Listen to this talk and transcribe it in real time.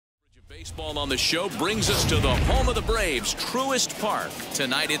Baseball on the show brings us to the home of the Braves, Truist Park.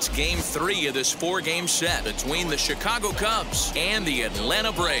 Tonight it's Game 3 of this 4-game set between the Chicago Cubs and the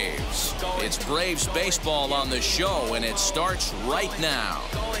Atlanta Braves. It's Braves baseball on the show, and it starts right now.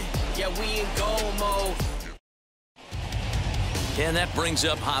 Yeah, we in goal mode. And that brings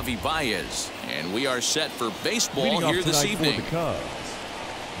up Javi Baez, and we are set for baseball here this evening. For the Cubs,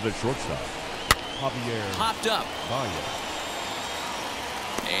 the shortstop, Javier Popped up. Baez.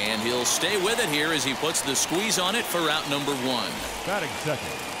 And he'll stay with it here as he puts the squeeze on it for out number 1. Batting second,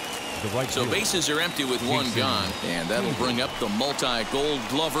 the right So fielder, bases are empty with 1 gone, and that'll bring up the multi-gold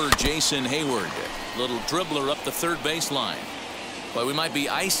glover Jason Hayward. Little dribbler up the third baseline. But we might be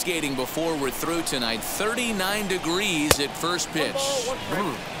ice skating before we're through tonight. 39 degrees at first pitch.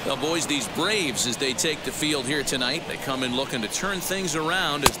 Well, boys, these Braves, as they take the field here tonight, they come in looking to turn things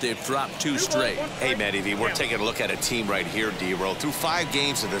around as they've dropped 2 straight. Hey, Matty V, we're taking a look at a team right here, D-Roll. Through 5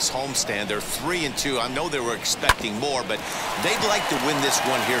 games of this homestand, they're 3-2. I know they were expecting more, but they'd like to win this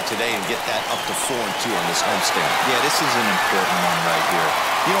one here today and get that up to 4-2 on this homestand. Yeah, this is an important one right here.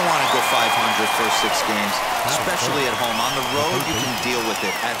 You don't want to go 500 first 6 games, especially at home. On the road, you can deal with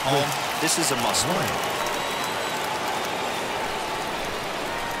it. At home, this is a must-win.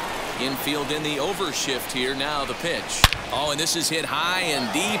 Infield in the overshift here. Now the pitch. Oh, and this is hit high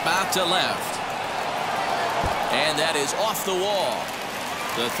and deep out to left. And that is off the wall.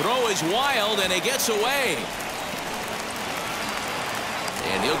 The throw is wild, and it gets away.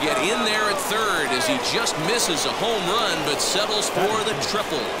 And he'll get in there at third as he just misses a home run, but settles for the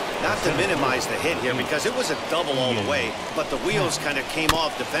triple. Not to minimize the hit here, because it was a double all the way, but the wheels kind of came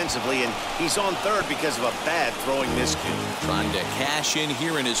off defensively, and he's on third because of a bad throwing miscue. Trying to cash in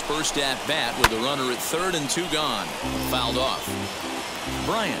here in his first at-bat with a runner at third and 2 gone. Fouled off.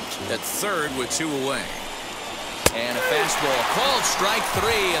 Bryant at third with 2 away. And a fastball called strike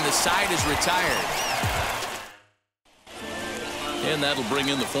 3, and the side is retired. And that'll bring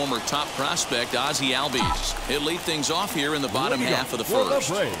in the former top prospect, Ozzie Albies. He'll lead things off here in the bottom half of the first.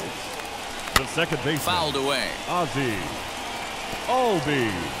 The second baseman, Fouled away. Ozzie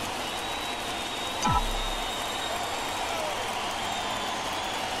Albies.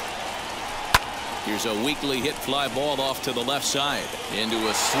 Here's a weakly hit fly ball off to the left side. Into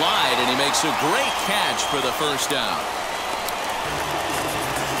a slide, and he makes a great catch for the first down.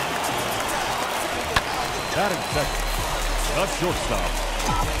 Batting second, the shortstop,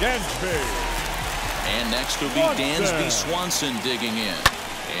 Dansby. And next will be Dansby Swanson digging in.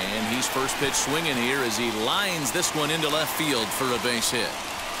 And he's first pitch swinging here as he lines this one into left field for a base hit.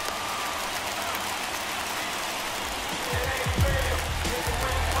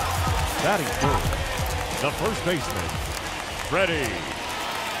 Batting third, the first baseman, Freddie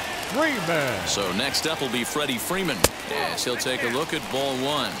Freeman. So next up will be Freddie Freeman as he'll take a look at ball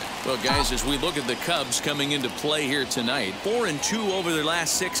 1. Well, guys, as we look at the Cubs coming into play here tonight, 4-2 over their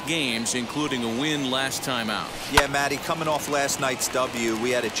last 6 games, including a win last time out. Yeah, Matty, coming off last night's W,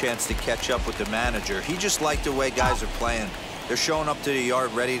 we had a chance to catch up with the manager. He just liked the way guys are playing. They're showing up to the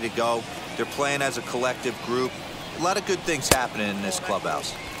yard ready to go. They're playing as a collective group. A lot of good things happening in this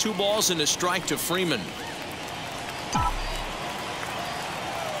clubhouse. 2 balls and a strike to Freeman.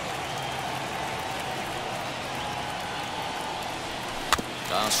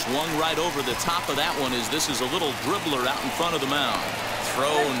 Swung right over the top of that one as this is a little dribbler out in front of the mound.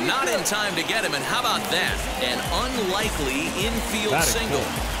 Throw not in time to get him, and how about that? An unlikely infield single.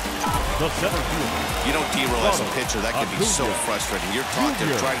 The center fielder. You know, D-Roll, as a pitcher, that can be so frustrating. You're trying to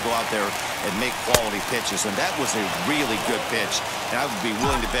go out there and make quality pitches, and that was a really good pitch. And I would be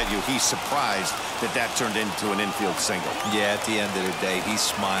willing to bet you he's surprised that that turned into an infield single. Yeah, at the end of the day, he's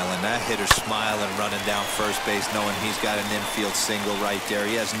smiling. That hitter's smiling, running down first base, knowing he's got an infield single right there.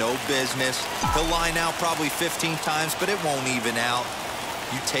 He has no business. He'll line out probably 15 times, but it won't even out.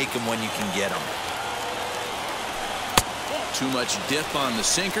 You take him when you can get him. Too much dip on the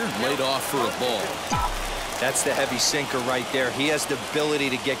sinker, laid off for a ball. That's the heavy sinker right there. He has the ability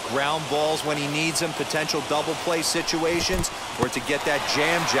to get ground balls when he needs them, potential double play situations, or to get that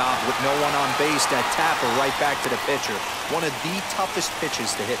jam job with no one on base, that tapper right back to the pitcher. One of the toughest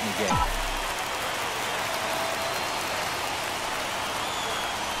pitches to hit in the game.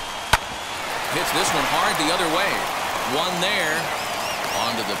 Hits this one hard the other way. One there.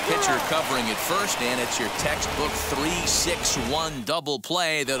 Onto the pitcher covering it first, and it's your textbook 3-6-1 double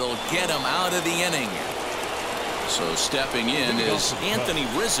play that'll get him out of the inning. So stepping in is Anthony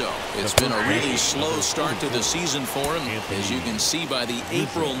Rizzo. It's been a really slow start to the season for him, as you can see by the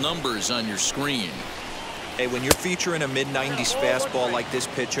April numbers on your screen. Hey, when you're featuring a mid-90s fastball like this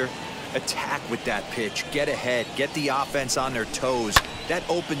pitcher, Attack with that pitch. Get ahead. Get the offense on their toes. That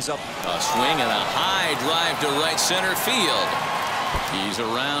opens up. A swing and a high drive to right center field. He's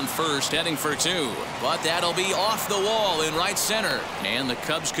around first, heading for two. But that'll be off the wall in right center. And the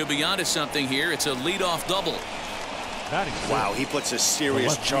Cubs could be onto something here. It's a leadoff double. Wow, he puts a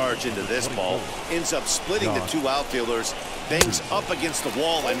serious charge into this ball. Ends up splitting the two outfielders. Bangs up against the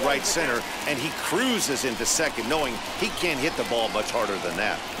wall in right center. And he cruises into second, knowing he can't hit the ball much harder than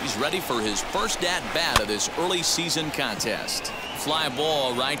that. He's ready for his first at-bat of this early season contest. Fly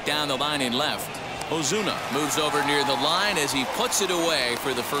ball right down the line in left. Ozuna moves over near the line as he puts it away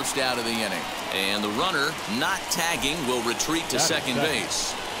for the first out of the inning. And the runner, not tagging, will retreat to second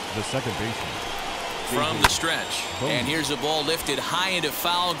base. The second baseman. From the stretch. And here's a ball lifted high into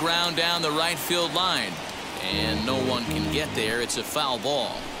foul ground down the right field line. And no one can get there. It's a foul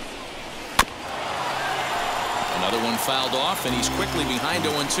ball. Another one fouled off, and he's quickly behind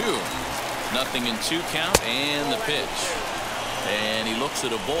 0-2. Nothing in 2 count, and the pitch. And he looks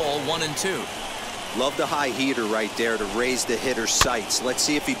at a ball, 1-2. Love the high heater right there to raise the hitter's sights. Let's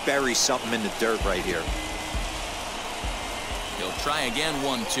see if he buries something in the dirt right here. He'll try again,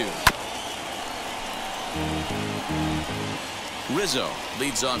 1-2. Rizzo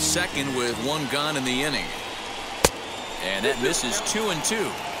leads off second with 1 gone in the inning. And that misses 2-2.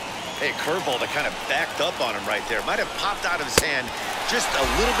 Hey, curveball that kind of backed up on him right there. Might have popped out of his hand just a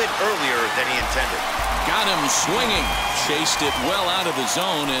little bit earlier than he intended. Got him swinging. Chased it well out of the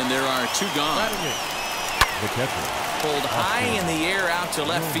zone, and there are 2 gone. The catcher. Pulled high in the air out to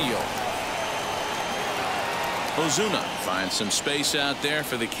left field. Ozuna finds some space out there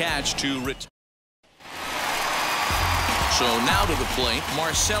for the catch to return. So now to the plate,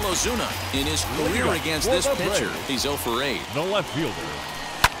 Marcell Ozuna in his career against this pitcher. He's 0 for 8. The left fielder,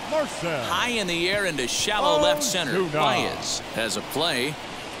 Marcell. High in the air into shallow left center. Baez has a play.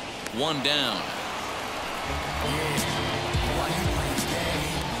 1 down.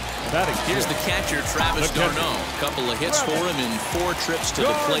 Here's the catcher, Travis d'Arnaud. Couple of hits for him in 4 trips to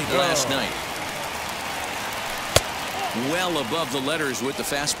the plate last night. Well above the letters with the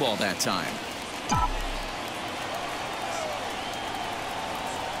fastball that time.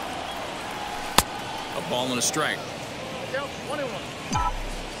 A ball and a strike.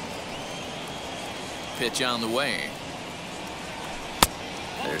 Pitch on the way.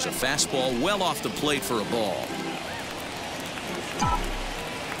 There's a fastball well off the plate for a ball.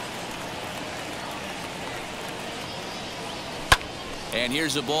 And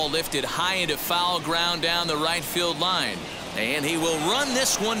here's a ball lifted high into foul ground down the right field line. And he will run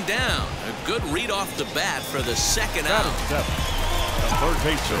this one down. A good read off the bat for the second out.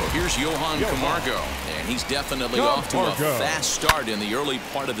 So here's Johan Camargo. And he's definitely off to a fast start in the early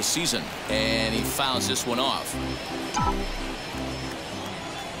part of the season. And he fouls this one off.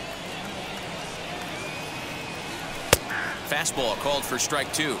 Fastball called for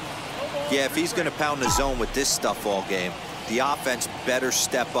strike 2. Yeah, if he's going to pound the zone with this stuff all game, the offense better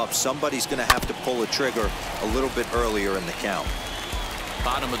step up. Somebody's going to have to pull a trigger a little bit earlier in the count.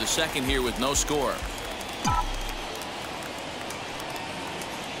 Bottom of the second here with no score.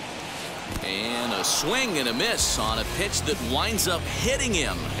 And a swing and a miss on a pitch that winds up hitting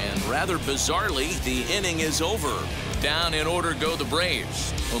him. And rather bizarrely, the inning is over. Down in order go the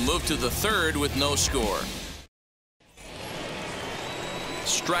Braves. We'll move to the third with no score.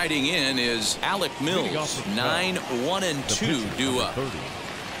 Striding in is Alec Mills. 9-1-2 due up.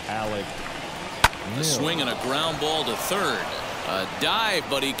 Alec A swing and a ground ball to third. A dive,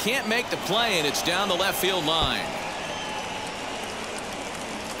 but he can't make the play, and it's down the left field line.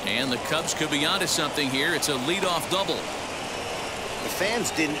 And the Cubs could be onto something here. It's a leadoff double. The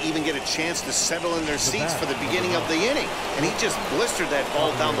fans didn't even get a chance to settle in their seats for the beginning of the inning. And he just blistered that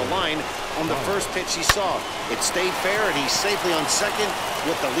ball down the line on the first pitch he saw. It stayed fair, and he's safely on second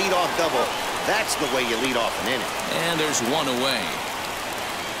with the leadoff double. That's the way you lead off an inning. And there's one away.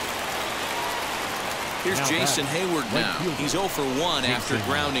 Here's Jason Hayward now. He's 0 for 1 after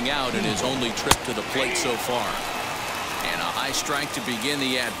grounding out in his only trip to the plate so far. And a high strike to begin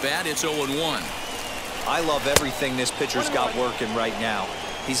the at-bat. It's 0-1. I love everything this pitcher's got working right now.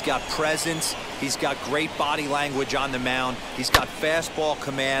 He's got presence. He's got great body language on the mound. He's got fastball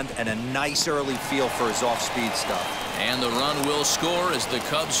command and a nice early feel for his off-speed stuff. And the run will score as the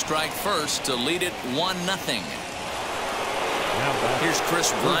Cubs strike first to lead it 1-0. Here's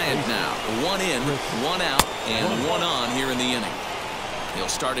Chris Bryant now. 1 in, 1 out, and 1 on here in the inning. He'll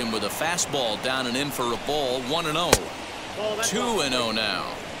start him with a fastball down and in for a ball. 1-0. 2-0 now.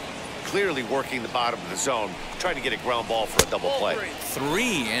 Clearly working the bottom of the zone, trying to get a ground ball for a double play.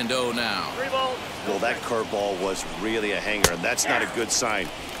 3-0 now. Well, that curveball was really a hanger, and that's not a good sign.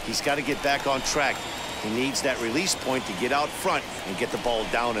 He's got to get back on track. He needs that release point to get out front and get the ball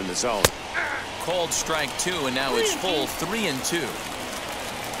down in the zone. Called strike 2, and now it's full 3-2.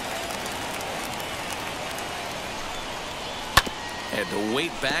 Had to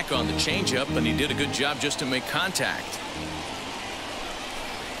wait back on the changeup, and he did a good job just to make contact.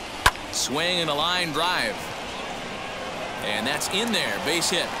 Swing and a line drive. And that's in there. Base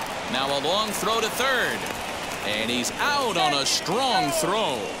hit. Now a long throw to third. And he's out on a strong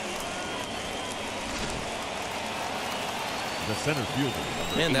throw. The center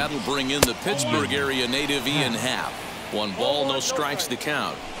fielder. And that'll bring in the Pittsburgh area native Ian Happ. 1 ball, no strikes to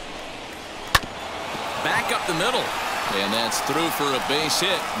count. Back up the middle. And that's through for a base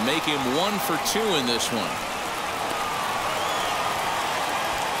hit. Make him 1 for 2 in this one.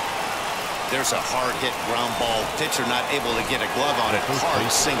 There's a hard hit ground ball. Pitcher not able to get a glove on it.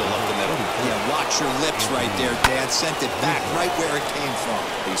 Hard single up the middle. Yeah, watch your lips right there, Dan. Sent it back right where it came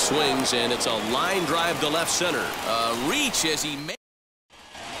from. He swings, and it's a line drive to left center. Reach as he makes.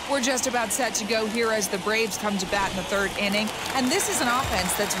 We're just about set to go here as the Braves come to bat in the 3rd inning. And this is an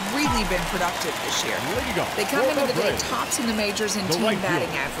offense that's really been productive this year. They come into the day tops in the majors in team batting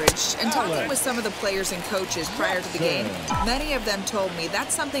average. And talking with some of the players and coaches prior to the game, many of them told me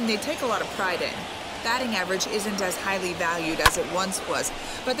that's something they take a lot of pride in. Batting average isn't as highly valued as it once was,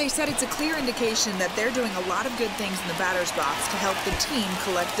 but they said it's a clear indication that they're doing a lot of good things in the batter's box to help the team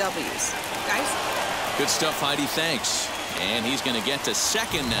collect W's. Guys? Good stuff, Heidi. Thanks. And he's going to get to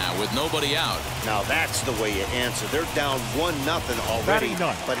second now with nobody out. Now that's the way you answer. They're down 1-0 already,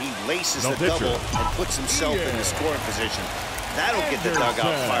 but he laces the double and puts himself in the scoring position. That'll get the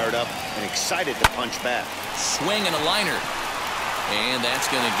dugout fired up and excited to punch back. Swing and a liner. And that's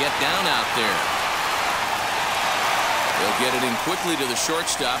going to get down out there. They'll get it in quickly to the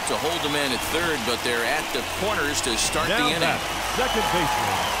shortstop to hold the man at third, but they're at the corners to start the inning. Second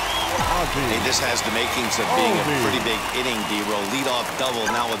baseman. Hey, this has the makings of being a pretty big inning, D-roll. Leadoff double,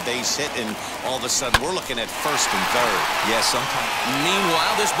 now a base hit, and all of a sudden we're looking at first and third. Yeah, sometimes.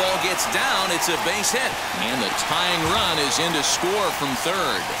 Meanwhile, this ball gets down. It's a base hit. And the tying run is in to score from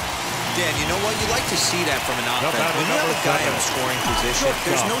third. Dan, you know what? You like to see that from an offense. When you have a guy in a scoring position,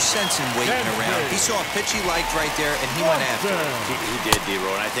 there's no sense in waiting around. He saw a pitch he liked right there, and he went after it. He did,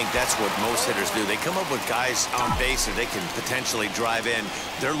 D-roll, and I think that's what most hitters do. They come up with guys on base that they can potentially drive in.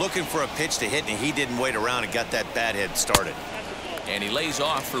 They're looking for a pitch to hit, and he didn't wait around and got that bat head started. And he lays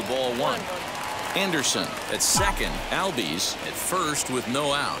off for ball 1. Anderson at second. Albies at first with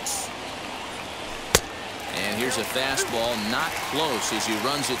no outs. And here's a fastball, not close as he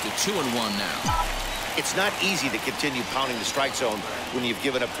runs it to 2-1 now. It's not easy to continue pounding the strike zone when you've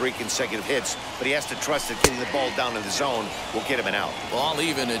given up 3 consecutive hits, but he has to trust that getting the ball down in the zone will get him an out. Ball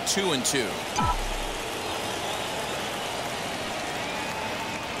even at 2-2.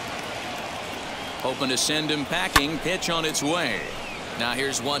 Hoping to send him packing. Pitch on its way. Now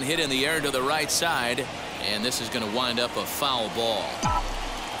here's one hit in the air to the right side, and this is going to wind up a foul ball.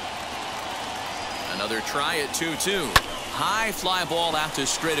 Another try at 2-2. High fly ball out to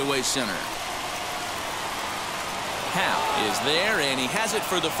straightaway center. Happ is there, and he has it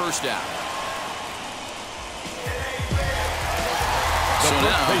for the first out. So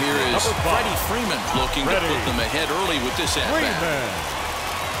now here is Freddie Freeman looking to put them ahead early with this at-bat.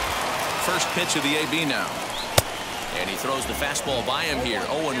 First pitch of the AB now. And he throws the fastball by him here,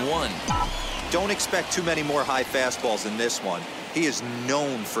 0-1. Don't expect too many more high fastballs in this one. He is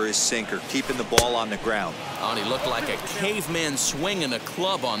known for his sinker, keeping the ball on the ground. Oh, and he looked like a caveman swinging a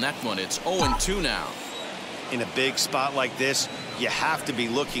club on that one. It's 0-2 now. In a big spot like this, you have to be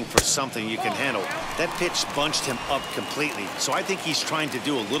looking for something you can handle. That pitch bunched him up completely, so I think he's trying to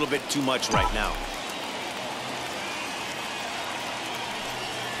do a little bit too much right now.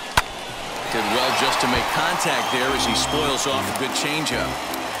 Did well just to make contact there as he spoils off a good changeup.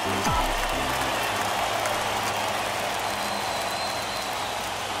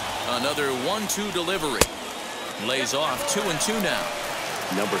 Another 1-2 delivery. Lays off 2-2 now.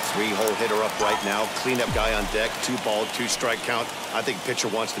 Number 3 hole hitter up right now. Cleanup guy on deck. 2 ball, 2 strike count. I think pitcher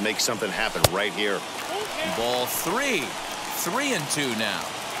wants to make something happen right here. Ball 3. 3-2 now.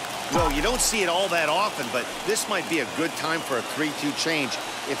 Well, you don't see it all that often, but this might be a good time for a 3-2 change.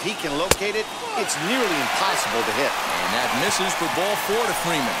 If he can locate it, it's nearly impossible to hit. And that misses for ball 4 to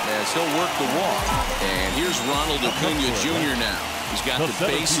Freeman as he'll work the walk. And here's Ronald Acuna Jr. now. He's got the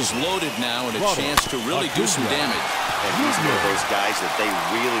bases loaded now and a chance to really do some damage. And he's one of those guys that they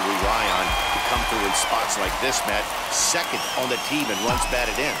really rely on to come through in spots like this, Matt. Second on the team and runs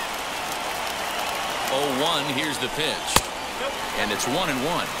batted in. 0-1, here's the pitch. And it's 1-1.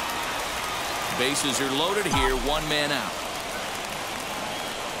 Bases are loaded here, 1 man out.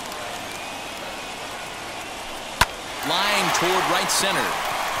 flying toward right center.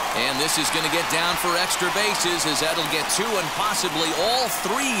 And this is going to get down for extra bases as that'll get 2 and possibly all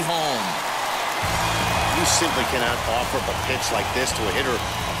 3 home. You simply cannot offer up a pitch like this to a hitter of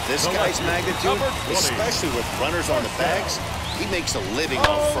this guy's magnitude, especially with runners on the bags. He makes a living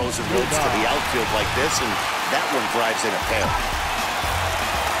off frozen roads to the outfield like this, and that one drives in a pair.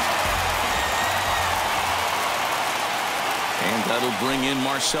 And that'll bring in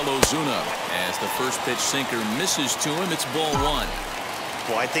Marcell Ozuna. As the first pitch sinker misses to him, it's ball 1.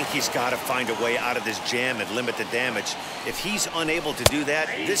 Well, I think he's got to find a way out of this jam and limit the damage. If he's unable to do that,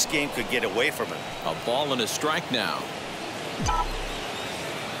 this game could get away from him. A ball and a strike now.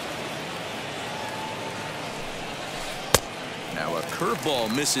 Now a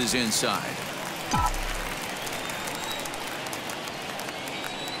curveball misses inside.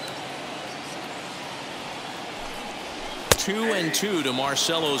 Two and 2 to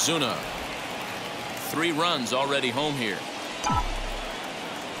Marcell Ozuna. 3 runs already home here.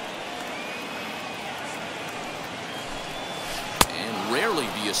 And rarely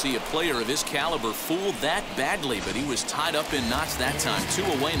do you see a player of his caliber fooled that badly, but he was tied up in knots that time. 2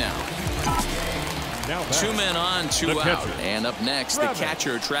 away now. 2 men on, 2 out. And up next, the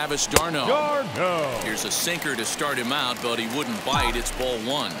catcher, Travis d'Arnaud. Here's a sinker to start him out, but he wouldn't bite. It's ball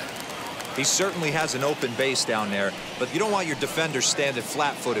 1. He certainly has an open base down there, but you don't want your defender standing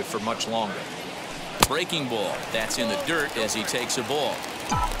flat-footed for much longer. Breaking ball. That's in the dirt as he takes a ball.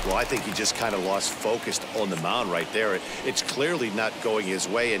 Well, I think he just kind of lost focus on the mound right there. It's clearly not going his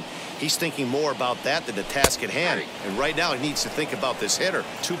way, and he's thinking more about that than the task at hand. And right now, he needs to think about this hitter.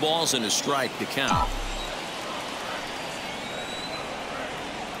 2 balls and a strike to count.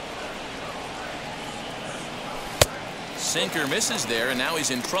 Sinker misses there, and now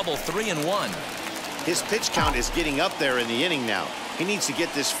he's in trouble. 3 and 1. His pitch count is getting up there in the inning now. He needs to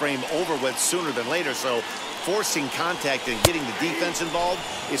get this frame over with sooner than later, so forcing contact and getting the defense involved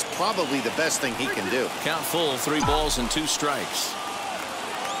is probably the best thing he can do. Count full, 3 balls and 2 strikes.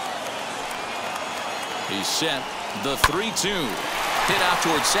 He's set. The 3-2. Hit out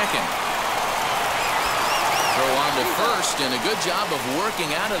toward second. Throw on to first, and a good job of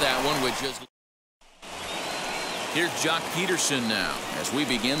working out of that one with just... Here's Jock Peterson now as we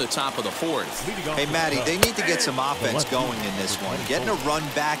begin the top of the 4th. Hey, Matty, they need to get some offense going in this one. Getting a run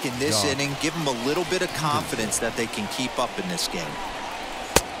back in this inning, give them a little bit of confidence that they can keep up in this game.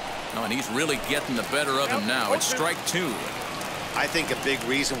 Oh, and he's really getting the better of him now. It's strike 2. I think a big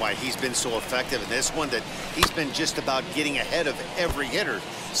reason why he's been so effective in this one, that he's been just about getting ahead of every hitter.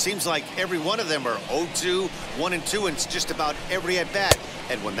 Seems like every one of them are 0-2, 1-2, and it's just about every at-bat.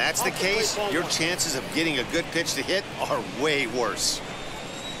 And when that's the case, your chances of getting a good pitch to hit are way worse.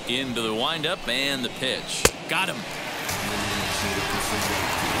 Into the windup and the pitch. Got him.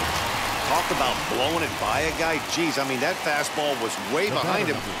 Talk about blowing it by a guy. Geez, I mean, that fastball was way behind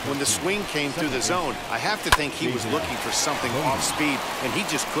him when the swing came through the zone. I have to think he was looking for something off speed, and he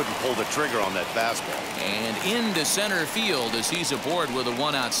just couldn't pull the trigger on that fastball. And into center field as he's aboard with a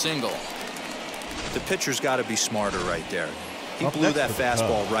 1-out single. The pitcher's got to be smarter right there. He blew that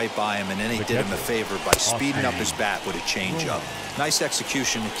fastball right by him, and then he did him a favor by speeding up his bat with a changeup. Nice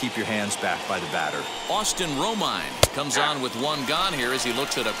execution to keep your hands back by the batter. Austin Romine comes on with 1 gone here as he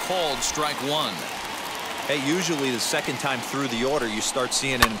looks at a called strike 1. Hey, usually the second time through the order, you start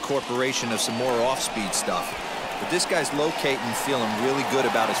seeing an incorporation of some more off-speed stuff. But this guy's locating and feeling really good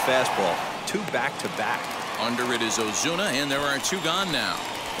about his fastball. 2 back-to-back. Under it is Ozuna, and there are 2 gone now.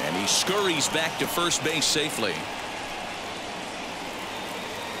 And he scurries back to first base safely.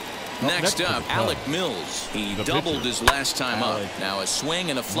 Next up, Alec Mills. He doubled his last time up. Now a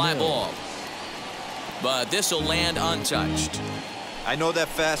swing and a fly ball. But this will land untouched. I know that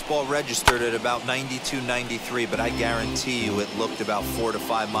fastball registered at about 92, 93, but I guarantee you it looked about 4 to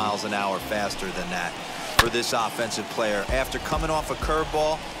 5 miles an hour faster than that for this offensive player. After coming off a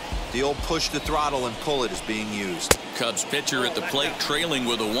curveball, the old push the throttle and pull it is being used. Cubs pitcher at the plate trailing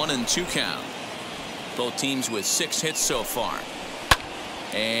with a 1-2 count. Both teams with 6 hits so far.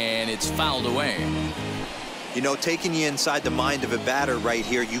 And it's fouled away. You know, taking you inside the mind of a batter right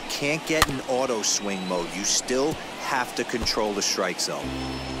here, you can't get in auto swing mode. You still have to control the strike zone.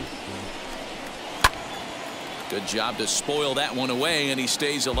 Good job to spoil that one away, and he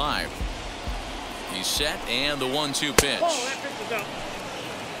stays alive. He's set, and the 1-2 pitch.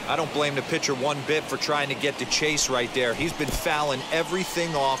 I don't blame the pitcher one bit for trying to get the chase right there. He's been fouling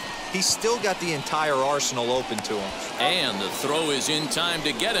everything off. He's still got the entire arsenal open to him. And the throw is in time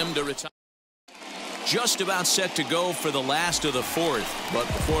to get him to retire. Just about set to go for the last of the 4th. But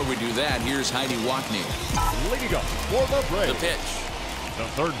before we do that, here's Heidi Wackney. Leading up for the break. The pitch. The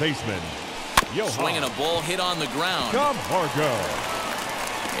third baseman, Swinging a ball hit on the ground.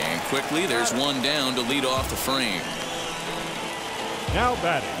 And quickly, there's one down to lead off the frame. Now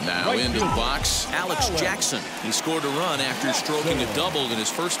batting. Now into the box, Alex Jackson. He scored a run after stroking a double in his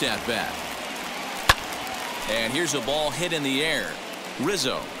first at-bat. And here's a ball hit in the air.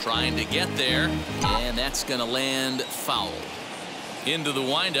 Rizzo trying to get there, and that's going to land foul. Into the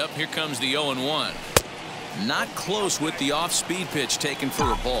windup, here comes the 0-1. Not close with the off-speed pitch taken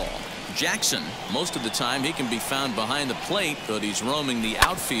for a ball. Jackson, most of the time he can be found behind the plate, but he's roaming the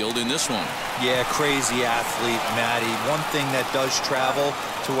outfield in this one. Yeah, crazy athlete, Matty. One thing that does travel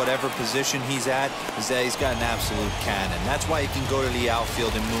to whatever position he's at is that he's got an absolute cannon. That's why he can go to the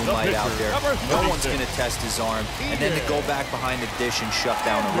outfield and moonlight out there. No one's going to test his arm. And then to go back behind the dish and shut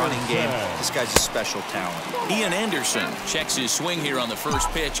down a running game, this guy's a special talent. Ian Anderson checks his swing here on the first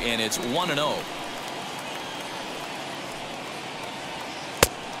pitch, and it's 1-0.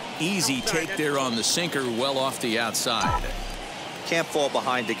 Easy take there on the sinker, well off the outside. Can't fall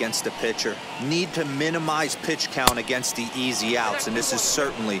behind against the pitcher. Need to minimize pitch count against the easy outs, and this is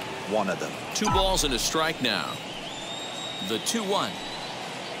certainly one of them. 2 balls and a strike now. The 2-1.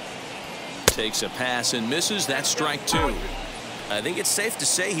 Takes a pass and misses. That's strike 2. I think it's safe to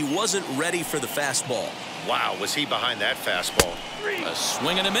say he wasn't ready for the fastball. Wow, was he behind that fastball? A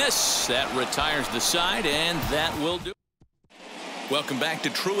swing and a miss. That retires the side, and that will do. Welcome back to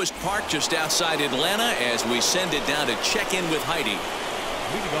Truist Park, just outside Atlanta, as we send it down to check in with Heidi.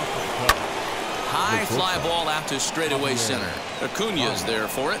 High fly ball out to straightaway center. Acuna's there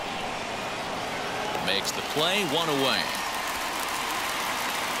for it. Makes the play, 1 away.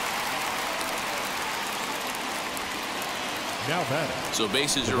 Now batting. So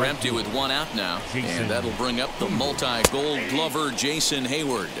bases are empty with 1 out now, and that'll bring up the multi-gold glover Jason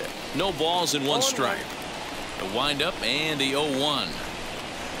Hayward. No balls and 1 strike. The windup and the 0-1.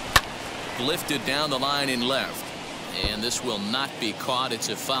 Lifted down the line in left. And this will not be caught. It's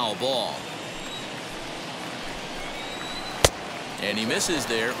a foul ball. And he misses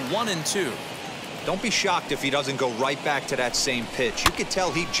there. 1-2. Don't be shocked if he doesn't go right back to that same pitch. You could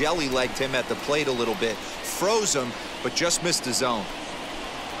tell he jelly-legged him at the plate a little bit. Froze him, but just missed the zone.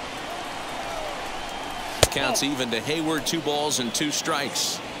 Counts even to Hayward. 2 balls and 2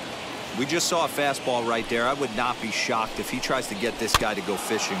 strikes. We just saw a fastball right there. I would not be shocked if he tries to get this guy to go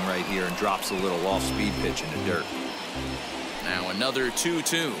fishing right here and drops a little off-speed pitch in the dirt. Now another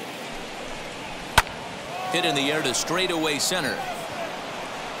 2-2. Hit in the air to straightaway center.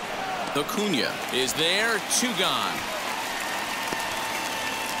 Acuna is there. 2 gone.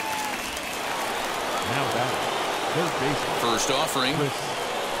 Now batting. Third baseman. First offering.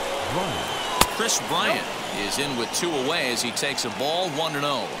 Chris Bryant is in with 2 away as he takes a ball.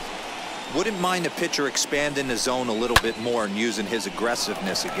 1-0. Wouldn't mind the pitcher expanding the zone a little bit more and using his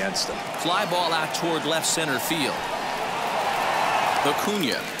aggressiveness against him. Fly ball out toward left center field.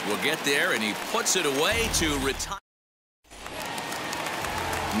 Acuna will get there, and he puts it away to retire.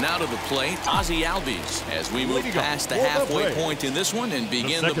 Now to the plate, Ozzie Albies, as we move past the halfway point in this one and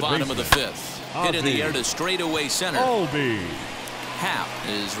begin the bottom of the 5th. Hit in the air to straightaway center. Happ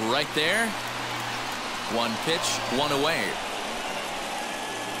is right there. 1 pitch, 1 away.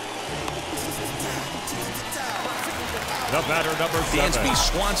 The batter, number 7. Dansby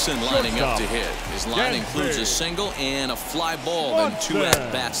Swanson lining up to hit. His line includes a single and a fly ball and 2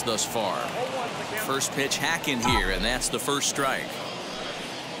 at-bats thus far. First pitch hack in here, and that's the first strike.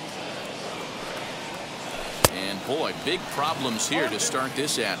 And boy, big problems here to start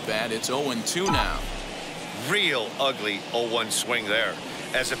this at-bat. It's 0-2 now. Real ugly 0-1 swing there.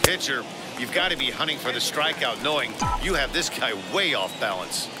 As a pitcher, you've got to be hunting for the strikeout, knowing you have this guy way off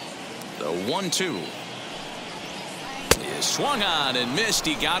balance. The 1-2. Is swung on and missed.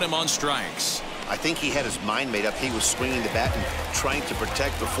 He got him on strikes. I think he had his mind made up. He was swinging the bat and trying to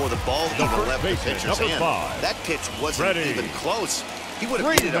protect before the ball even left the pitcher's hand. That pitch wasn't even close. He would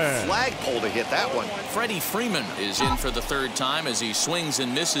have needed a flagpole to hit that one. Freddie Freeman is in for the 3rd time as he swings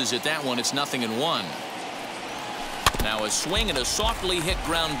and misses at that one. It's 0-1. Now a swing and a softly hit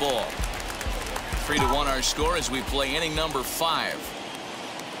ground ball. 3-1 our score as we play inning number 5.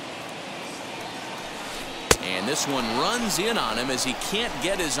 And this one runs in on him as he can't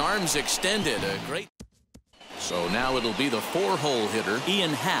get his arms extended. A great. So now it'll be the 4-hole hitter,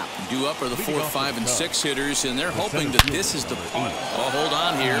 Ian Happ, due up are the 4, 5, and 6 hitters, and they're hoping that this is the point. Oh, hold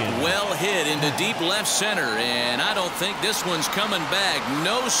on here. Well hit into deep left center, and I don't think this one's coming back.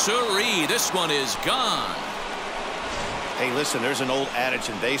 No siree. This one is gone. Hey, listen, there's an old adage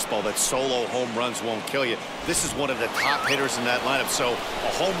in baseball that solo home runs won't kill you. This is one of the top hitters in that lineup. So a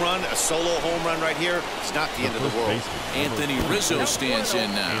home run, a solo home run right here, it's not the end of the world. Anthony Rizzo stands in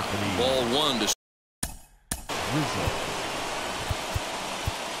now. Ball one to Rizzo.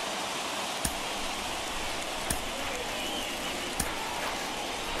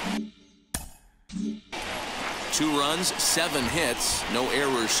 2 runs, 7 hits, no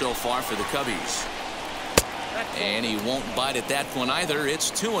errors so far for the Cubbies. And he won't bite at that one either.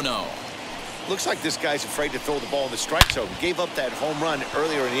 It's 2-0. Looks like this guy's afraid to throw the ball in the strike zone. Gave up that home run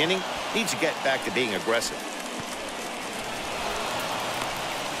earlier in the inning. Needs to get back to being aggressive.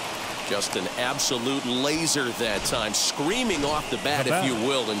 Just an absolute laser that time, screaming off the bat, if you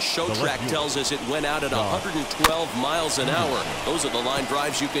will. And ShowTrack tells us it went out at 112 miles an hour. Those are the line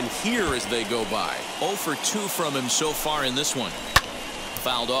drives you can hear as they go by. 0 for 2 from him so far in this one.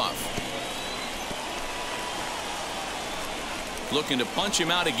 Fouled off. Looking to punch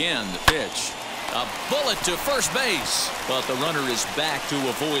him out again. The pitch. A bullet to first base. But the runner is back to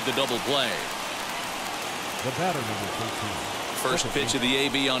avoid the double play. The batter, number 13. First pitch of the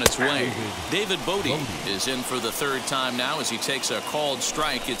AB on its way. David Bodie is in for the 3rd time now as he takes a called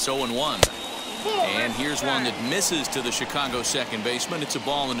strike. It's 0-1. And here's one that misses to the Chicago second baseman. It's a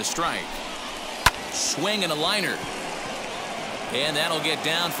ball and a strike. Swing and a liner. And that'll get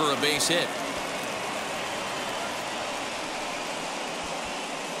down for a base hit.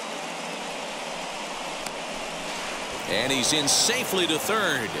 And he's in safely to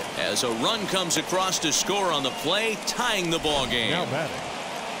 3rd as a run comes across to score on the play, tying the ball game. Now batting,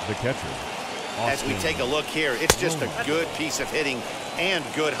 the catcher. As we take a look here, it's just a good piece of hitting and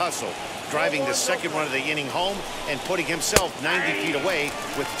good hustle. Driving the 2nd run of the inning home and putting himself 90 feet away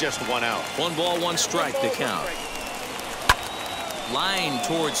with just 1 out. 1 ball, 1 strike to count. Line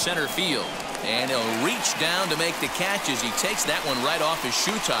towards center field. And he'll reach down to make the catch as he takes that one right off his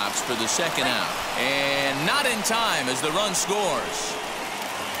shoe tops for the 2nd out. And not in time as the run scores.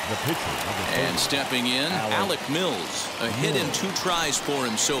 The pitcher, and stepping in, Alec Mills. A hit in 2 tries for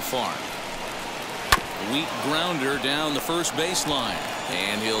him so far. Weak grounder down the first baseline.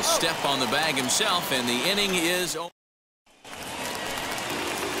 And he'll step on the bag himself, and the inning is over.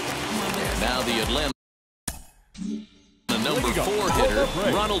 And now the Atlanta number 4 hitter,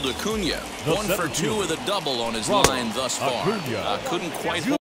 Ronald Acuna. 1 for 2 with a double on his line thus far. Couldn't quite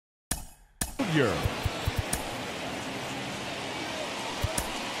hold.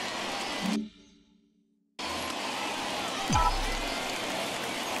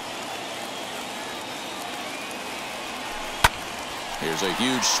 Here's a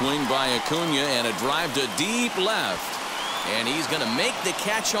huge swing by Acuna and a drive to deep left. And he's going to make the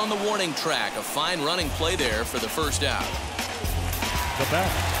catch on the warning track. A fine running play there for the 1st out. The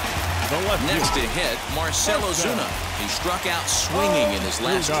bat. The left Next to hit, Marcell Ozuna. He struck out swinging in his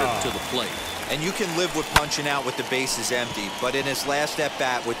last trip to the plate. And you can live with punching out with the bases empty, but in his last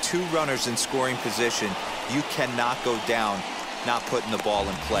at-bat with 2 runners in scoring position, you cannot go down not putting the ball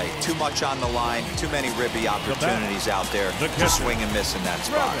in play. Too much on the line, too many ribby opportunities out there to swing and miss in that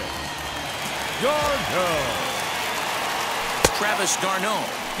spot. Travis d'Arnaud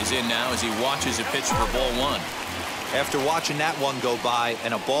is in now as he watches a pitch for ball 1. After watching that one go by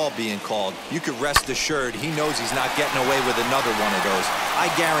and a ball being called, you could rest assured he knows he's not getting away with another one of those.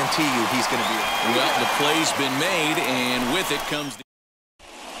 I guarantee you he's going to be. Well, the play's been made, and with it comes the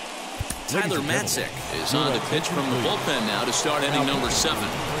Tyler Matzek is on to pitch from the bullpen now to start inning number 7.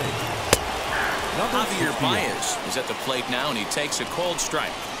 Javier Baez is at the plate now, and he takes a cold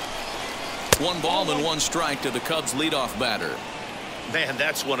strike. 1 ball and 1 strike to the Cubs leadoff batter. Man,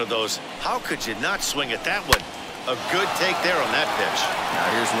 that's one of those. How could you not swing at that one? A good take there on that pitch. Now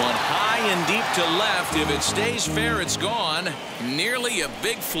here's one high and deep to left. If it stays fair, it's gone. Nearly a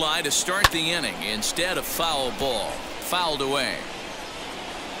big fly to start the inning. Instead, a foul ball. Fouled away.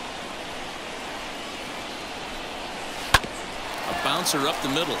 A bouncer up the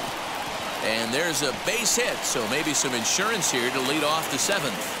middle. And there's a base hit, so maybe some insurance here to lead off the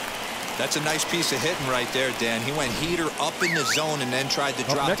 7th. That's a nice piece of hitting right there, Dan. He went heater up in the zone and then tried to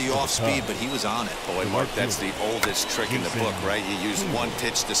drop the off speed, but he was on it. Boy, Mark, that's the oldest trick in the book, right? You use one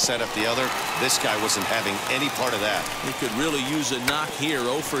pitch to set up the other. This guy wasn't having any part of that. He could really use a knock here.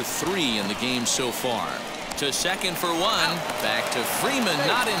 0 for 3 in the game so far. To second for 1. Back to Freeman,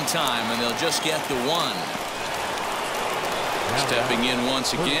 not in time, and they'll just get the 1. Stepping in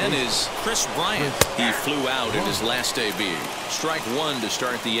once again is Chris Bryant. He flew out in his last debut. Strike 1 to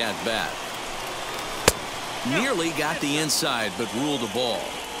start the at-bat. Nearly got the inside, but ruled the ball.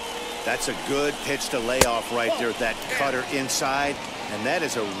 That's a good pitch to lay off right there, that cutter inside. And that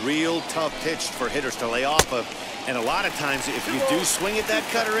is a real tough pitch for hitters to lay off of. And a lot of times, if you do swing at that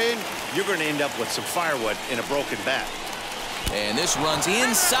cutter in, you're going to end up with some firewood in a broken bat. And this runs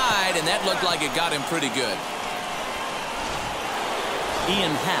inside, and that looked like it got him pretty good.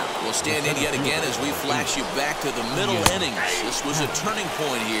 Ian Happ will stand in yet again as we flash you back to the middle innings. This was a turning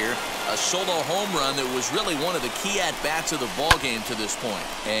point here, a solo home run that was really one of the key at-bats of the ball game to this point.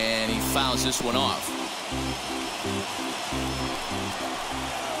 And he fouls this one off.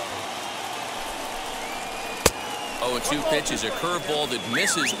 0-2 pitch is a curveball that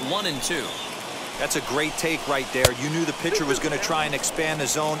misses 1-2. That's a great take right there. You knew the pitcher was going to try and expand the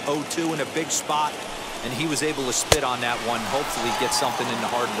zone. 0-2 in a big spot, and he was able to spit on that one. Hopefully get something in the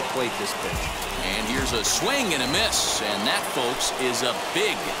heart of the plate this pitch. And here's a swing and a miss, and that, folks, is a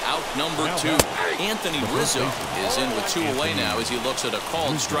big out number 2. Anthony Rizzo is in with 2 away now as he looks at a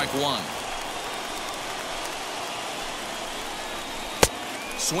called strike 1.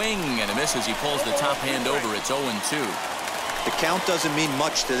 Swing and a miss as he pulls the top hand over. It's 0-2. The count doesn't mean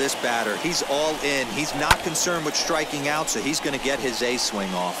much to this batter. He's all in. He's not concerned with striking out, so he's going to get his A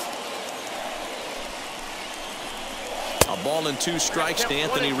swing off. A ball and 2 strikes to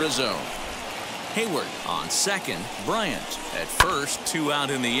Anthony Rizzo. Hayward on second. Bryant at first. 2 out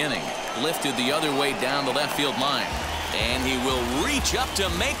in the inning. Lifted the other way down the left field line. And he will reach up to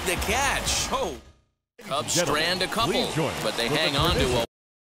make the catch. Oh, Cubs strand a couple, but they hang on to a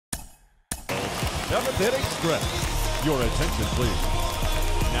 7th inning stretch. Your attention, please.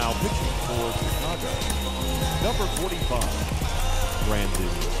 Now pitching for Chicago, number 45, Brandon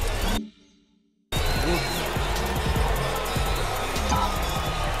Woodson.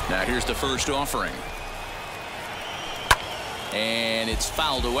 Now here's the first offering. And it's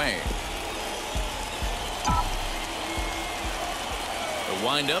fouled away. The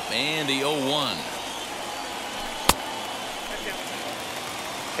windup and the 0-1.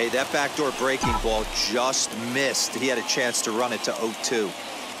 Hey, that backdoor breaking ball just missed. He had a chance to run it to 0-2.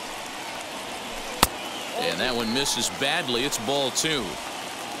 And that one misses badly. It's ball 2.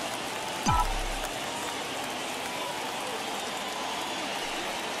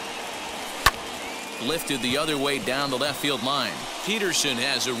 Lifted the other way down the left field line. Peterson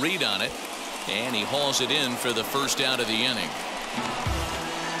has a read on it, and he hauls it in for the first out of the inning.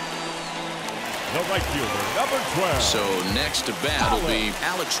 The right fielder, number 12. So next to bat will be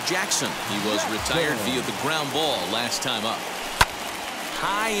Alex Jackson. He was retired via the ground ball last time up.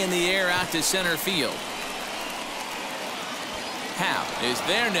 High in the air out to center field. Happ is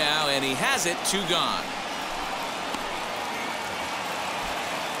there now, and he has it. 2 gone.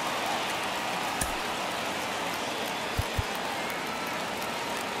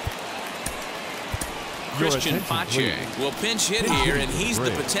 Christian Pache will pinch hit here, and he's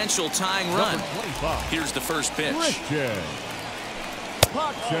the potential tying run. Here's the first pitch.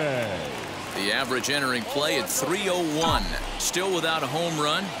 The average entering play at 301. Still without a home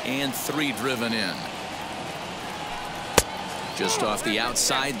run and 3 driven in. Just off the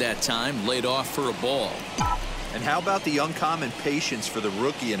outside that time, laid off for a ball. And how about the uncommon patience for the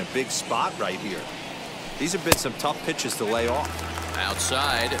rookie in a big spot right here? These have been some tough pitches to lay off.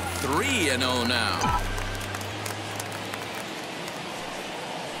 Outside, 3-0 now.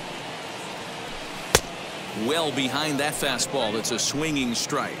 Well behind that fastball. It's a swinging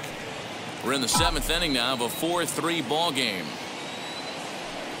strike. We're in the 7th inning now of a 4-3 ball game.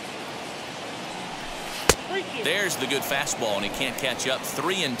 There's the good fastball, and he can't catch up.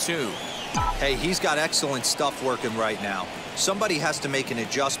 3-2. Hey, he's got excellent stuff working right now. Somebody has to make an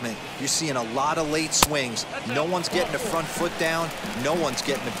adjustment. You're seeing a lot of late swings. No one's getting the front foot down. No one's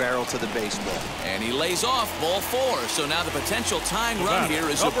getting the barrel to the baseball. And he lays off ball 4. So now the potential tying run here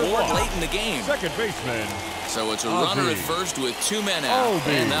is aboard late in the game. Second baseman. So it's a runner at first with 2 men out.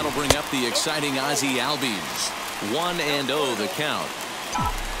 And that'll bring up the exciting Ozzie Albies. 1-0 the count.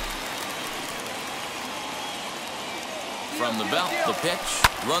 From the belt, the pitch.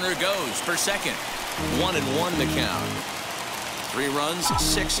 Runner goes for second. 1-1 the count. 3 runs,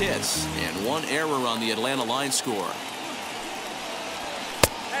 6 hits, and 1 error on the Atlanta line score.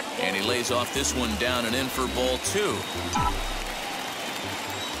 And he lays off this one down and in for ball 2.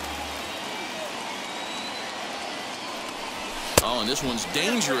 Oh, and this one's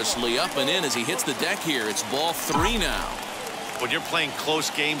dangerously up and in as he hits the deck here. It's ball 3 now. When you're playing close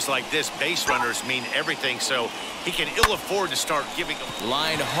games like this, base runners mean everything, so he can ill afford to start giving them.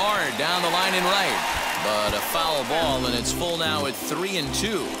 Lined hard down the line and right, but a foul ball, and it's full now at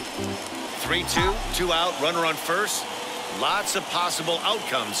 3-2. 3-2, 2 out, runner on first. Lots of possible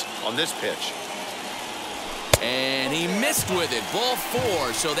outcomes on this pitch. And And he missed with it. Ball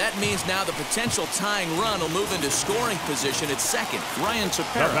 4. So that means now the potential tying run will move into scoring position at second. Ryan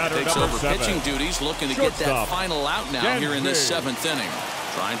Tepera takes over pitching duties, looking to get that final out now here in this 7th inning.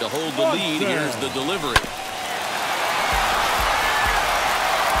 Trying to hold the lead. Here's the delivery.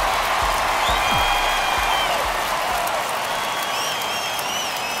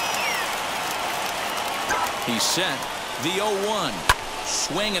 He's set. The 0-1.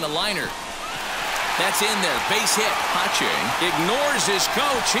 Swing and a liner. That's in there. Base hit. Pache ignores his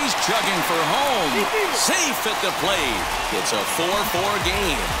coach. He's chugging for home. Safe at the plate. It's a 4-4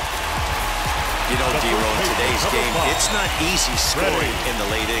 game. You know, D-Row, in today's game, it's not easy scoring in the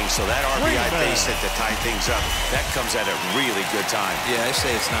late innings, so that RBI base hit to tie things up, that comes at a really good time. Yeah, I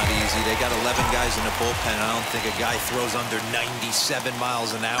say it's not easy. They got 11 guys in the bullpen. I don't think a guy throws under 97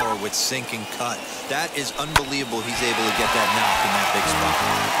 miles an hour with sink and cut. That is unbelievable he's able to get that knock in that big spot.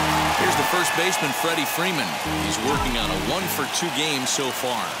 Here's the first baseman, Freddie Freeman. He's working on a 1-for-2 game so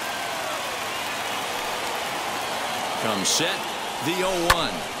far. Comes set. The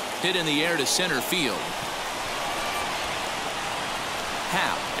 0-1. Hit in the air to center field.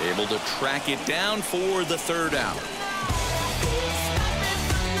 Happ able to track it down for the 3rd out.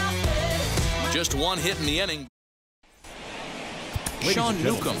 Just one hit in the inning. Sean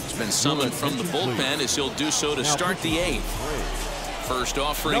Newcomb's been summoned from the bullpen as he'll do so to start the 8th. First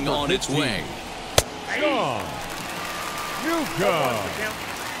offering on its way. Sean Newcomb.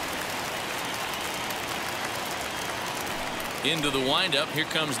 Into the windup. Here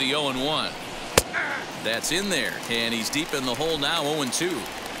comes the 0-1. That's in there, and he's deep in the hole now. 0-2.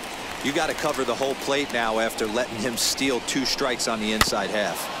 You got to cover the whole plate now after letting him steal 2 strikes on the inside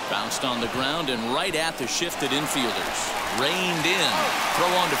half. Bounced on the ground and right at the shifted infielders. Reined in. Throw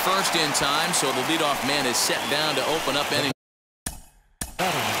on to first in time, so the leadoff man is set down to open up inning.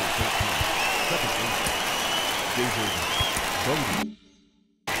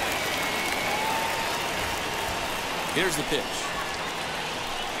 Here's the pitch.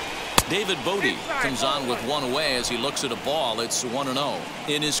 David Bodie comes on with one away as he looks at a ball. It's 1-0.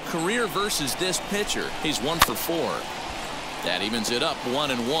 In his career versus this pitcher, he's 1 for 4. That evens it up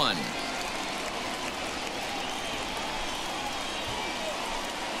 1-1.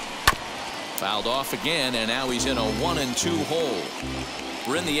 Fouled off again, and now he's in a 1-2 hole.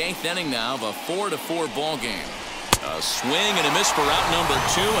 We're in the 8th inning now of a 4-4 ball game. A swing and a miss for out number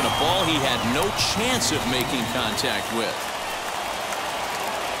 2, and a ball he had no chance of making contact with.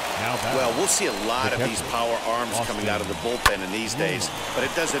 Well, we'll see a lot of these power arms coming out of the bullpen in these days, but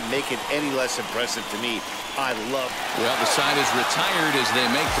it doesn't make it any less impressive to me. I love it. Well, the side is retired as they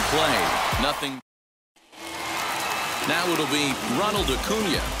make the play. Nothing. Now it'll be Ronald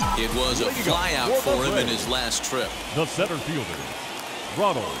Acuna. It was a flyout for him in his last trip. The center fielder,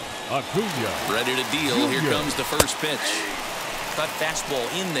 Ronald Acuna. Ready to deal. Here comes the first pitch. Cut fastball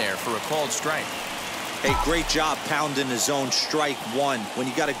in there for a called strike. Hey, great job pounding the zone. Strike 1. When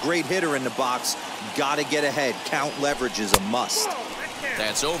you got a great hitter in the box, got to get ahead. Count leverage is a must.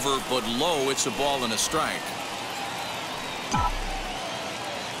 That's over, but low. It's a ball and a strike.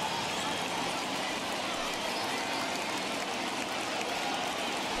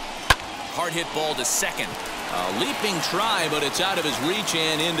 Hard hit ball to second. A leaping try, but it's out of his reach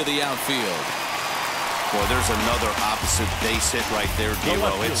and into the outfield. Boy, there's another opposite base hit right there,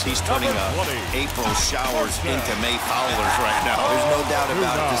 D-Row. He's turning April showers into May foulers right now. There's no doubt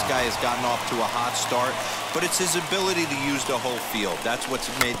about it. This guy has gotten off to a hot start, but it's his ability to use the whole field. That's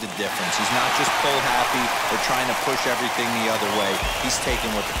what's made the difference. He's not just pull happy or trying to push everything the other way. He's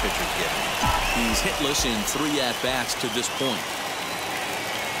taking what the pitcher's giving him. He's hitless in 3 at-bats to this point.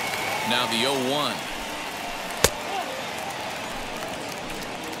 Now the 0-1.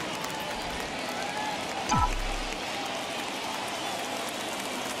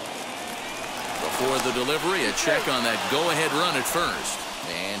 Before the delivery, a check on that go-ahead run at first.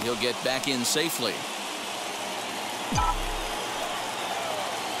 And he'll get back in safely.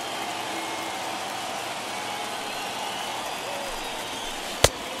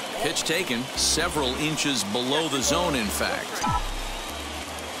 Pitch taken several inches below the zone, in fact.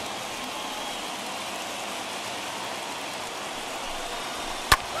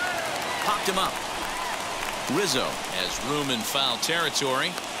 Popped him up. Rizzo has room in foul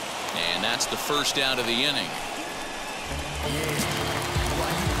territory. And that's the first out of the inning.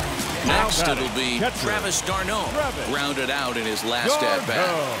 Next, it'll be Travis d'Arnaud, grounded out in his last at-bat.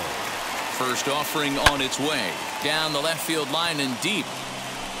 First offering on its way. Down the left field line and deep.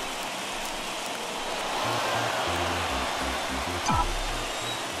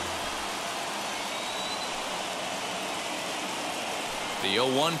 The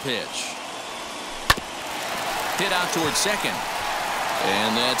 0-1 pitch. Hit out towards second.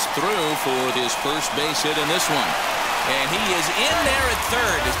 And that's through for his first base hit in this one. And he is in there at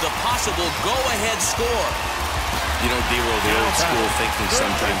third as the possible go-ahead score. You know, D-Roll, the old school thinking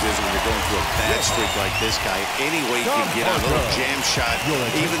sometimes is when you're going through a bad streak like this guy, any way you can get a little jam shot,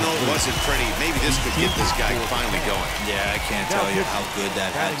 even though it wasn't pretty, maybe this could get this guy finally going. Yeah, I can't tell you how good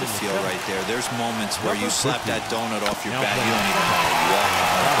that had to feel right there. There's moments where you slap that donut off your bat, you don't even want to walk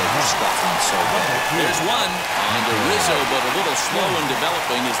because you're scuffling so bad. There's one on to Rizzo, but a little slow in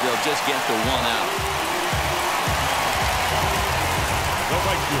developing as they'll just get the one out.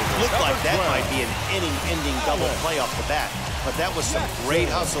 Looked like that might be an inning-ending double play off the bat. But that was some great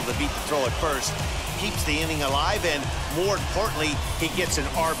hustle to beat the throw at first. Keeps the inning alive, and more importantly, he gets an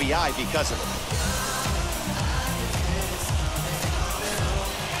RBI because of it.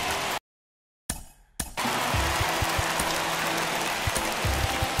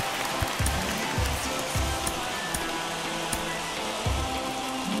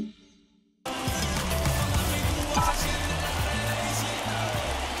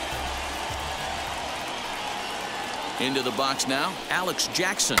 Into the box now, Alex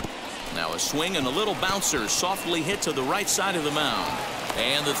Jackson. Now a swing and a little bouncer softly hit to the right side of the mound.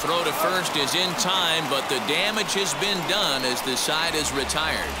 And the throw to first is in time, but the damage has been done as the side is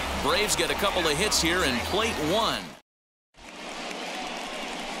retired. Braves get a couple of hits here in plate one.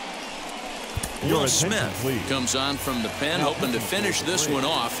 Will Smith comes on from the pen, hoping to finish this one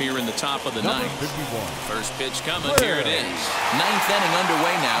off here in the top of the ninth. First pitch coming, here it is. Ninth inning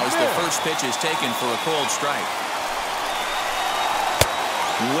underway now as the first pitch is taken for a cold strike.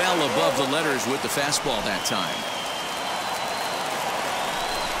 Well above the letters with the fastball that time.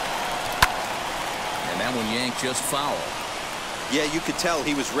 And that one yanked just foul. Yeah, you could tell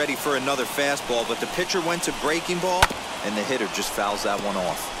he was ready for another fastball, but the pitcher went to breaking ball, and the hitter just fouls that one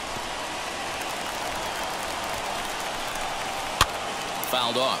off.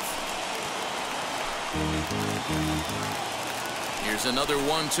 Fouled off. Here's another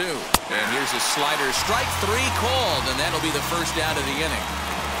 1-2. And here's a slider. Strike three called, and that'll be the first out of the inning.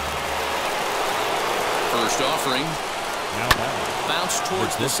 First offering. Bounce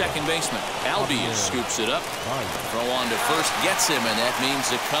towards the second baseman. Albies scoops it up. Throw on to first gets him, and that means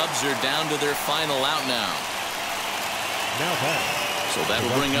the Cubs are down to their final out now. So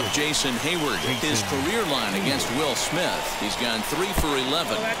that'll bring up Jason Hayward. His career line against Will Smith. He's gone 3 for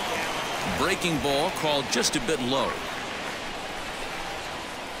 11. Breaking ball called just a bit low.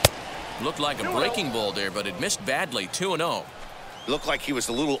 Looked like a breaking ball there, but it missed badly. 2-0. Looked like he was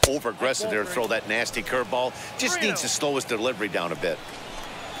a little over-aggressive there to throw that nasty curveball. Just needs to slow his delivery down a bit.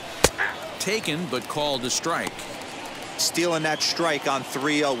 Taken, but called a strike. Stealing that strike on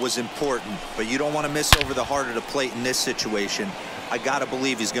 3-0 was important, but you don't want to miss over the heart of the plate in this situation. I got to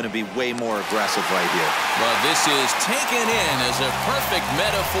believe he's going to be way more aggressive right here. Well, this is taken in as a perfect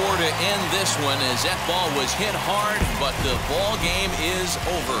metaphor to end this one, as that ball was hit hard, but the ball game is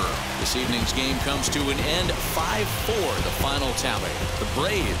over. This evening's game comes to an end, 5-4, the final tally. The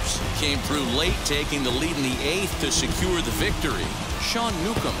Braves came through late, taking the lead in the 8th to secure the victory. Sean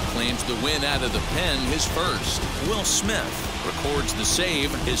Newcomb claims the win out of the pen, his first. Will Smith records the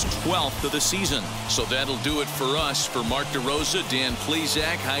save, his 12th of the season. So that'll do it for us. For Mark DeRosa, Dan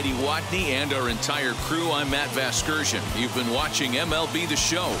Plesac, Heidi Watney, and our entire crew, I'm Matt Vasgersian. You've been watching MLB The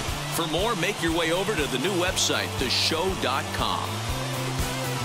Show. For more, make your way over to the new website, theshow.com.